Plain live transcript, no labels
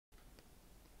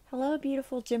Hello,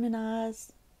 beautiful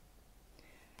Geminis.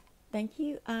 Thank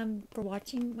you for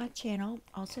watching my channel.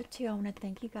 Also, too, I want to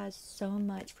thank you guys so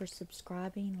much for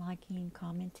subscribing, liking,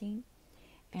 commenting.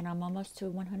 And I'm almost to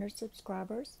 100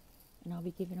 subscribers. And I'll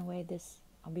be giving away this,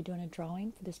 I'll be doing a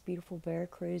drawing for this beautiful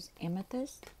Veracruz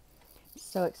amethyst.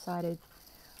 So excited.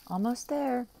 Almost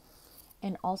there.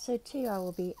 And also, too, I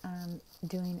will be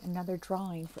doing another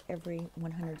drawing for every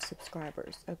 100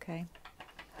 subscribers. Okay.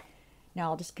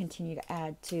 Now I'll just continue to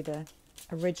add to the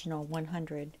original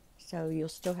 100, so you'll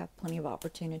still have plenty of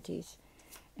opportunities.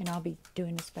 And I'll be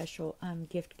doing a special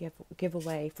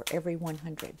giveaway for every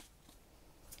 100.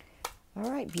 All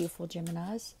right, beautiful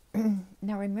Geminis.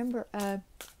 Now remember,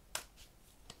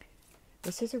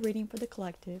 this is a reading for the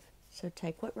collective, so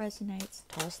take what resonates,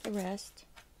 toss the rest.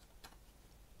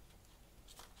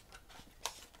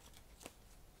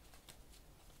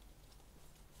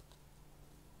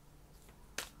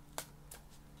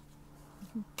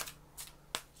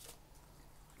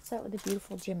 Start with the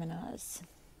beautiful Geminis.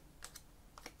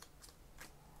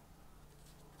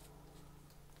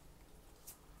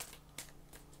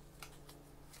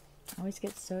 I always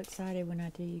get so excited when I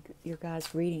do your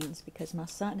guys' readings because my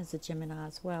son is a Gemini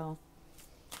as well.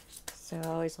 So I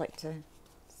always like to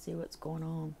see what's going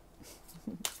on.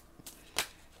 Okay.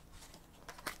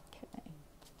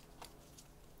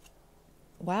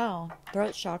 Wow,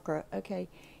 throat chakra. Okay,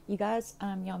 you guys,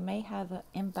 y'all may have an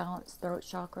imbalanced throat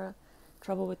chakra,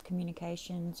 trouble with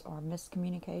communications or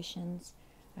miscommunications.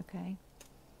 Okay,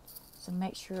 so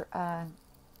make sure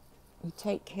you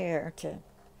take care to,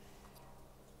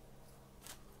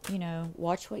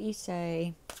 watch what you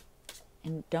say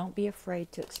and don't be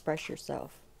afraid to express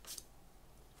yourself.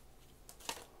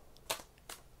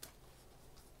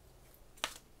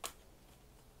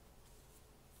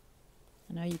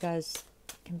 I know you guys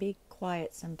can be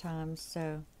quiet sometimes,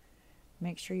 so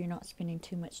make sure you're not spending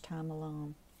too much time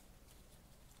alone.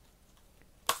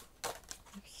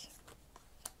 Oops.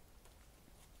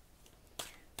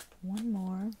 One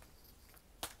more.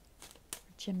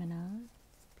 Gemini.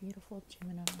 Beautiful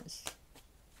Geminis.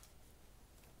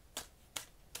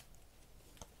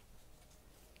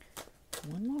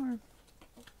 One more.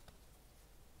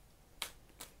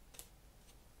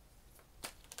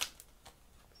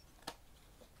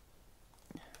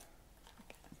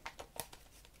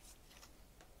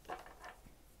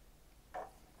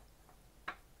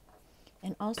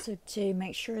 And also to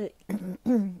make sure that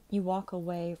you walk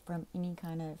away from any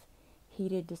kind of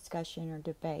heated discussion or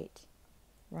debate,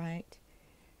 right?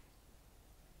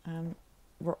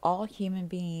 We're all human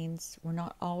beings. We're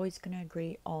not always going to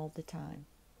agree all the time,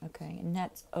 okay? And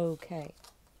that's okay.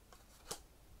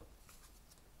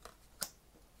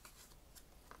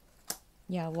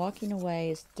 Yeah, walking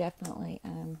away is definitely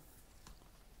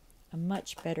a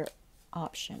much better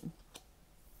option.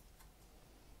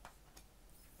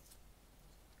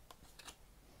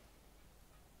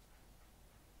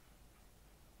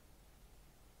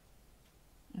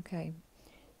 Okay,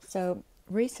 so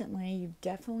recently you've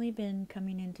definitely been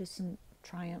coming into some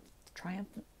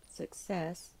triumphant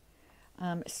success,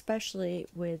 especially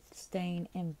with staying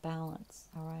in balance.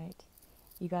 All right,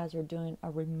 you guys are doing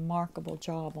a remarkable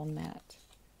job on that.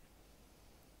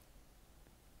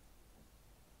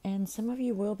 And some of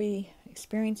you will be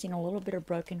experiencing a little bit of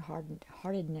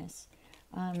broken-heartedness,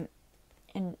 and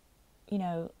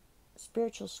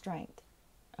spiritual strength.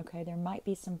 Okay, there might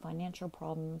be some financial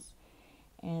problems,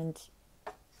 and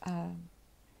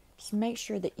just make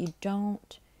sure that you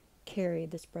don't carry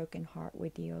this broken heart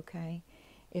with you. Okay,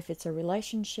 if it's a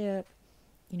relationship,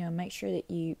 make sure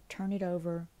that you turn it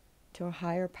over to a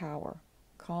higher power.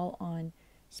 Call on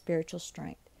spiritual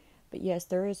strength. But yes,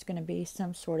 there is going to be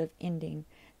some sort of ending.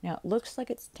 Now, it looks like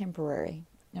it's temporary,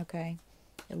 okay?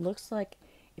 It looks like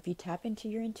if you tap into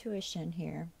your intuition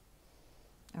here,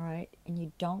 all right, and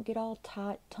you don't get all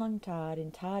tongue-tied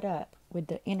and tied up with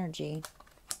the energy,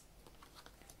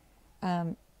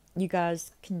 you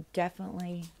guys can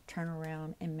definitely turn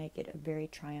around and make it a very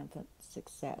triumphant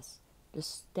success.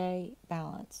 Just stay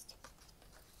balanced.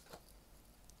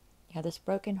 Yeah, this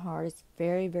broken heart is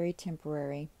very, very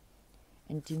temporary.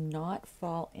 And do not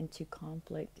fall into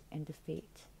conflict and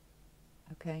defeat.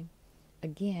 Okay?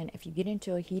 Again, if you get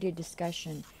into a heated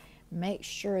discussion, make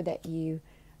sure that you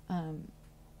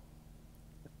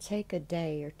take a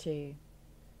day or two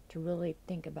to really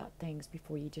think about things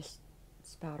before you just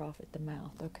spout off at the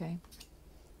mouth. Okay?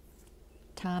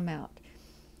 Time out.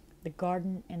 The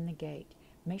garden and the gate.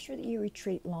 Make sure that you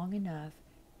retreat long enough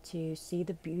to see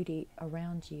the beauty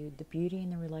around you, the beauty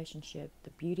in the relationship, the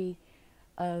beauty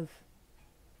of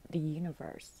the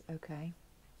universe, okay?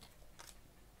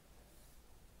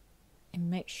 And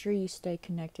make sure you stay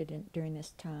connected during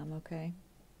this time, okay?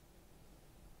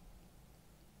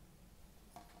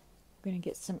 We're going to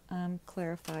get some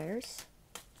clarifiers.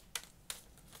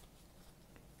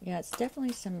 Yeah, it's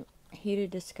definitely some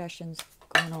heated discussions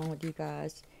going on with you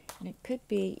guys. And it could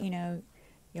be,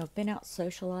 you've been out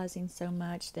socializing so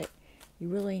much that you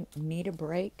really need a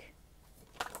break.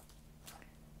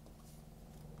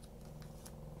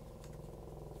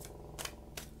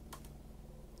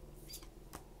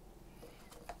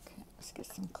 Okay, let's get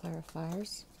some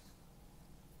clarifiers.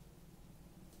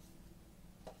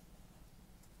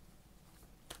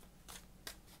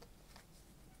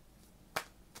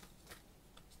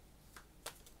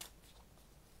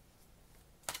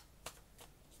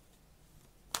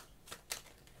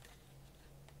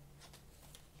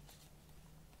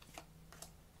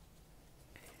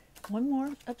 One more.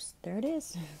 Oops, there it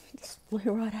is. Just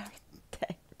flew right out of the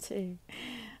deck, too.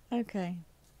 Okay.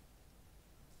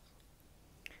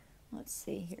 Let's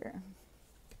see here.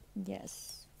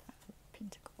 Yes. Five of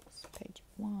Pentacles. Page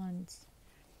of Wands.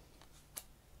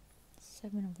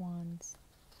 Seven of Wands.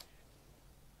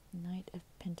 Knight of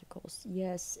Pentacles.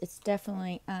 Yes, it's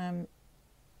definitely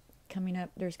coming up.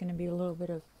 There's going to be a little bit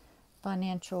of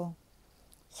financial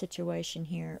situation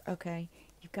here. Okay.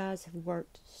 You guys have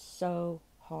worked so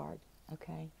hard,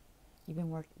 okay? You've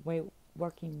been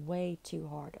working way too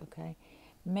hard, okay?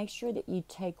 Make sure that you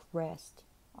take rest,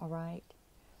 all right?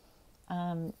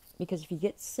 Because if you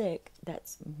get sick,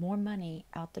 that's more money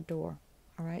out the door,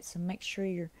 all right? So make sure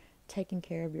you're taking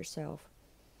care of yourself.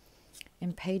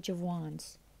 And Page of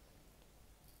Wands.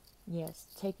 Yes,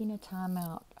 taking a time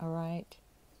out, all right?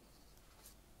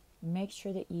 Make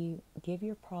sure that you give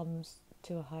your problems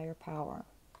to a higher power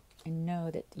and know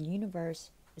that the universe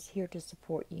is here to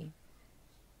support you.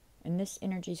 And this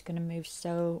energy is going to move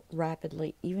so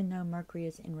rapidly. Even though Mercury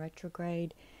is in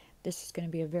retrograde, this is going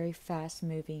to be a very fast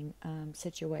moving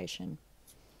situation.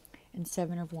 And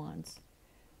Seven of Wands.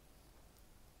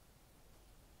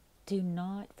 Do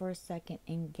not for a second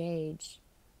engage,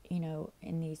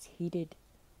 in these heated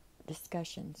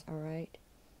discussions, all right?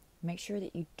 Make sure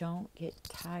that you don't get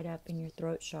tied up in your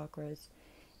throat chakras.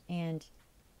 And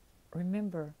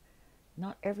remember,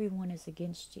 not everyone is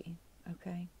against you,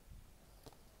 okay?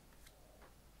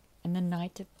 And the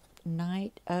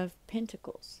Knight of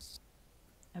Pentacles,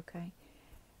 okay?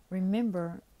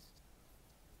 Remember,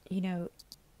 even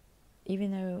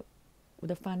though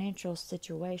with a financial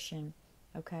situation,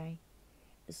 okay,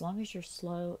 as long as you're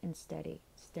slow and steady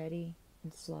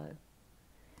and slow,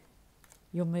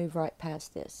 you'll move right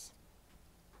past this.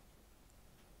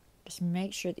 Just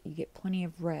make sure that you get plenty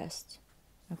of rest,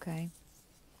 okay?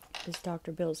 Because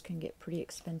doctor bills can get pretty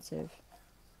expensive.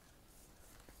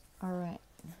 All right,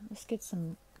 let's get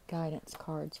some guidance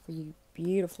cards for you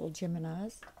beautiful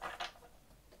Geminis.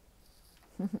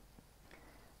 I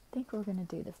think we're going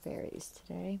to do the fairies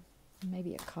today.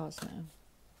 Maybe a Cosmo.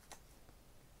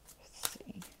 Let's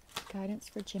see. Guidance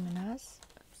for Geminis.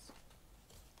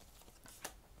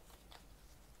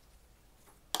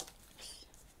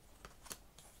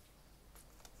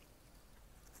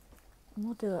 And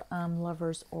we'll do a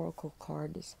Lover's Oracle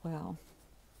card as well.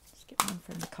 Let's get one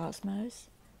from the Cosmos.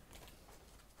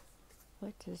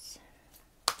 What does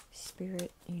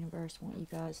Spirit Universe want you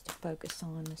guys to focus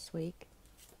on this week?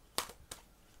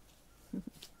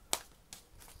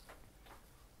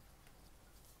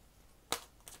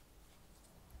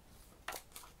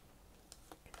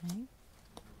 Okay.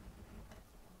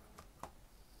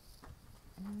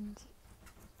 And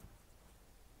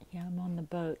yeah, I'm on the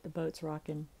boat. The boat's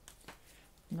rocking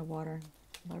in the water.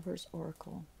 Lover's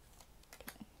Oracle.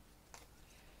 Okay.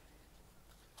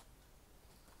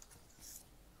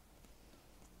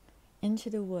 Into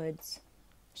the woods.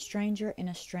 Stranger in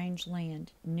a strange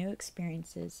land. New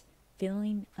experiences.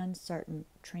 Feeling uncertain.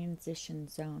 Transition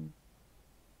zone.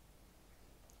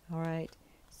 Alright.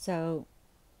 So,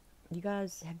 you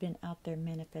guys have been out there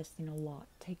manifesting a lot.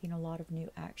 Taking a lot of new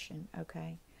action.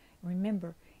 Okay.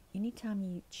 Remember, anytime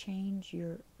you change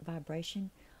your vibration,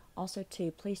 also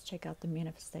too, please check out the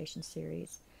manifestation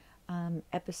series.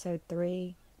 Episode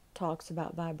 3 talks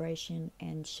about vibration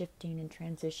and shifting and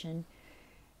transition.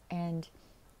 And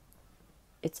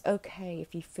it's okay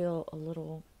if you feel a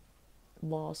little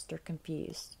lost or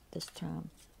confused this time.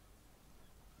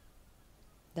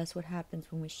 That's what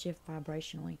happens when we shift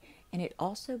vibrationally. And it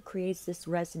also creates this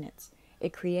resonance.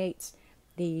 It creates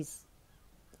these,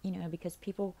 because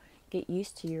people get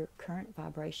used to your current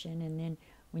vibration, and then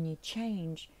when you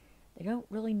change, they don't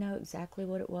really know exactly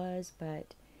what it was,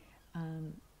 but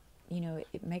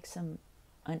it makes them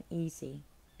uneasy.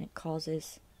 It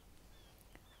causes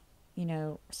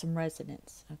some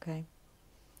resonance. Okay,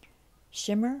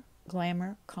 Shimmer,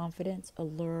 glamour, confidence,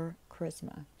 allure,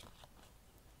 charisma.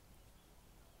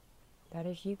 That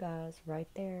is you guys right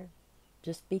there.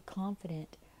 Just be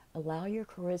confident. Allow your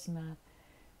charisma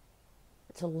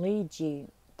to lead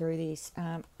you through these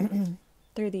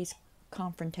through these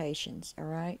confrontations. All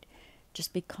right,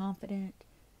 just be confident.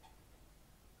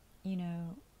 You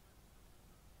know,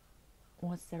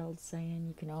 what's that old saying?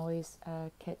 You can always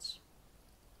catch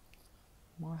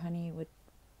more honey with.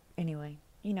 Anyway,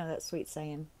 you know that sweet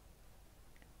saying.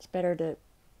 It's better to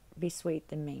be sweet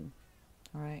than mean.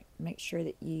 All right, make sure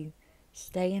that you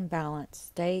stay in balance,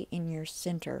 stay in your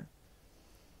center,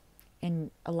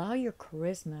 and allow your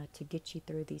charisma to get you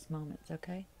through these moments,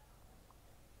 okay?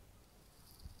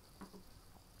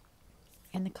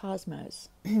 And the cosmos.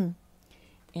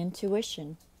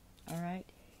 Intuition, all right?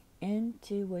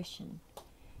 Intuition.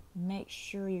 Make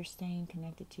sure you're staying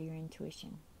connected to your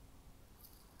intuition.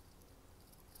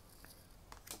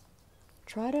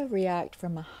 Try to react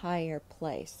from a higher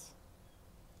place.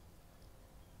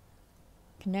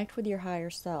 Connect with your higher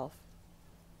self.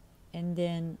 And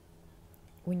then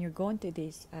when you're going through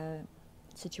these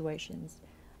situations,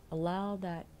 allow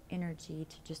that energy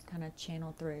to just kind of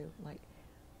channel through. Like,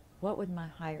 what would my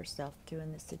higher self do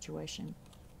in this situation?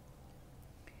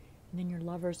 And then your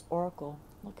lover's oracle.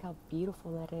 Look how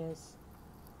beautiful that is.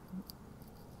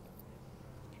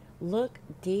 Look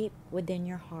deep within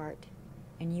your heart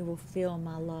and you will feel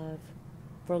my love.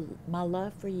 For my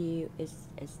love for you is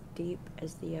as deep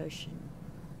as the ocean.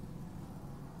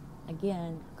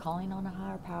 Again, calling on a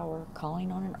higher power,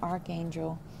 calling on an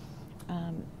archangel,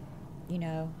 you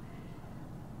know,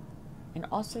 and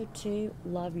also to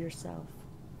love yourself.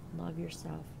 Love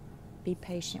yourself. Be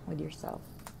patient with yourself.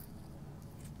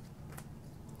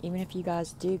 Even if you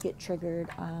guys do get triggered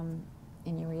and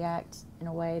you react in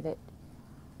a way that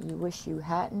you wish you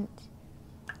hadn't,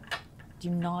 do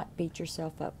not beat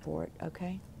yourself up for it,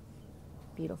 okay?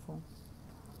 Beautiful.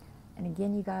 And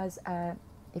again, you guys,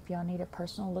 if y'all need a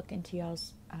personal look into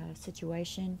y'all's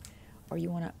situation or you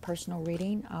want a personal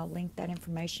reading, I'll link that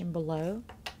information below.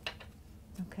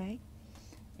 Okay?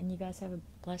 And you guys have a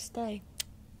blessed day.